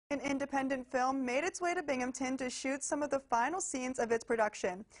An independent film made its way to Binghamton to shoot some of the final scenes of its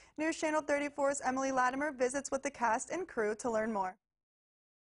production. News Channel 34's Emily Latimer visits with the cast and crew to learn more.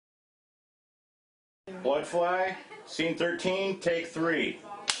 Bloodfly, scene 13, take 3.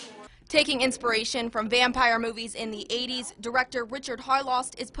 Taking inspiration from vampire movies in the 80s, director Richard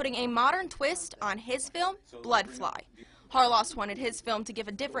Harlost is putting a modern twist on his film, Bloodfly. Harlost wanted his film to give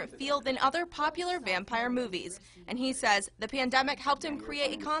a different feel than other popular vampire movies, and he says the pandemic helped him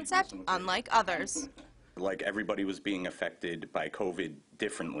create a concept unlike others. Like everybody was being affected by COVID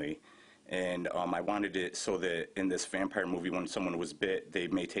differently, and I wanted it so that in this vampire movie, when someone was bit, they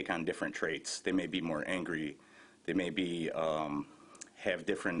may take on different traits. They may be more angry. They may be have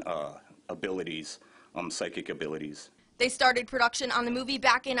different abilities, psychic abilities. They started production on the movie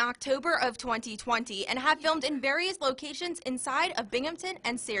back in October of 2020 and have filmed in various locations inside of Binghamton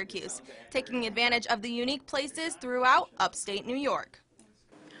and Syracuse, taking advantage of the unique places throughout upstate New York.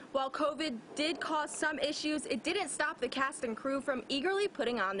 While COVID did cause some issues, it didn't stop the cast and crew from eagerly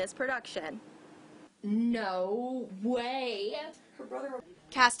putting on this production. No way.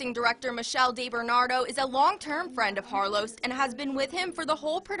 Casting director Michelle DeBernardo is a long-term friend of Harlost and has been with him for the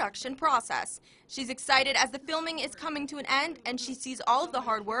whole production process. She's excited as the filming is coming to an end and she sees all of the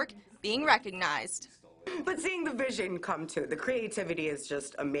hard work being recognized. But seeing the vision come to, the creativity is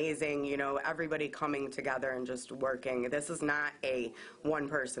just amazing, you know, everybody coming together and just working. This is not a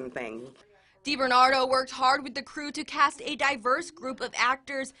one-person thing. DeBernardo worked hard with the crew to cast a diverse group of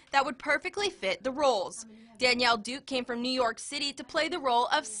actors that would perfectly fit the roles. Danielle Duke came from New York City to play the role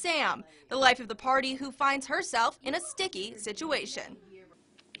of Sam, the life of the party who finds herself in a sticky situation.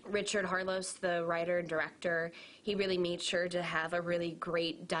 Richard Harlost, the writer and director, he really made sure to have a really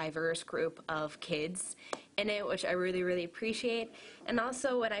great, diverse group of kids in it, which I really, really appreciate. And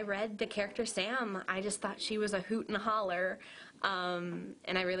also, when I read the character Sam, I just thought she was a hoot and holler, and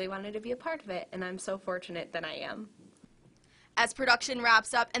I really wanted to be a part of it, and I'm so fortunate that I am. As production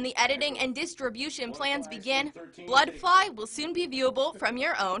wraps up and the editing and distribution plans begin, Bloodfly will soon be viewable from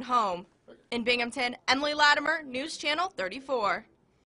your own home. In Binghamton, Emily Latimer, News Channel 34.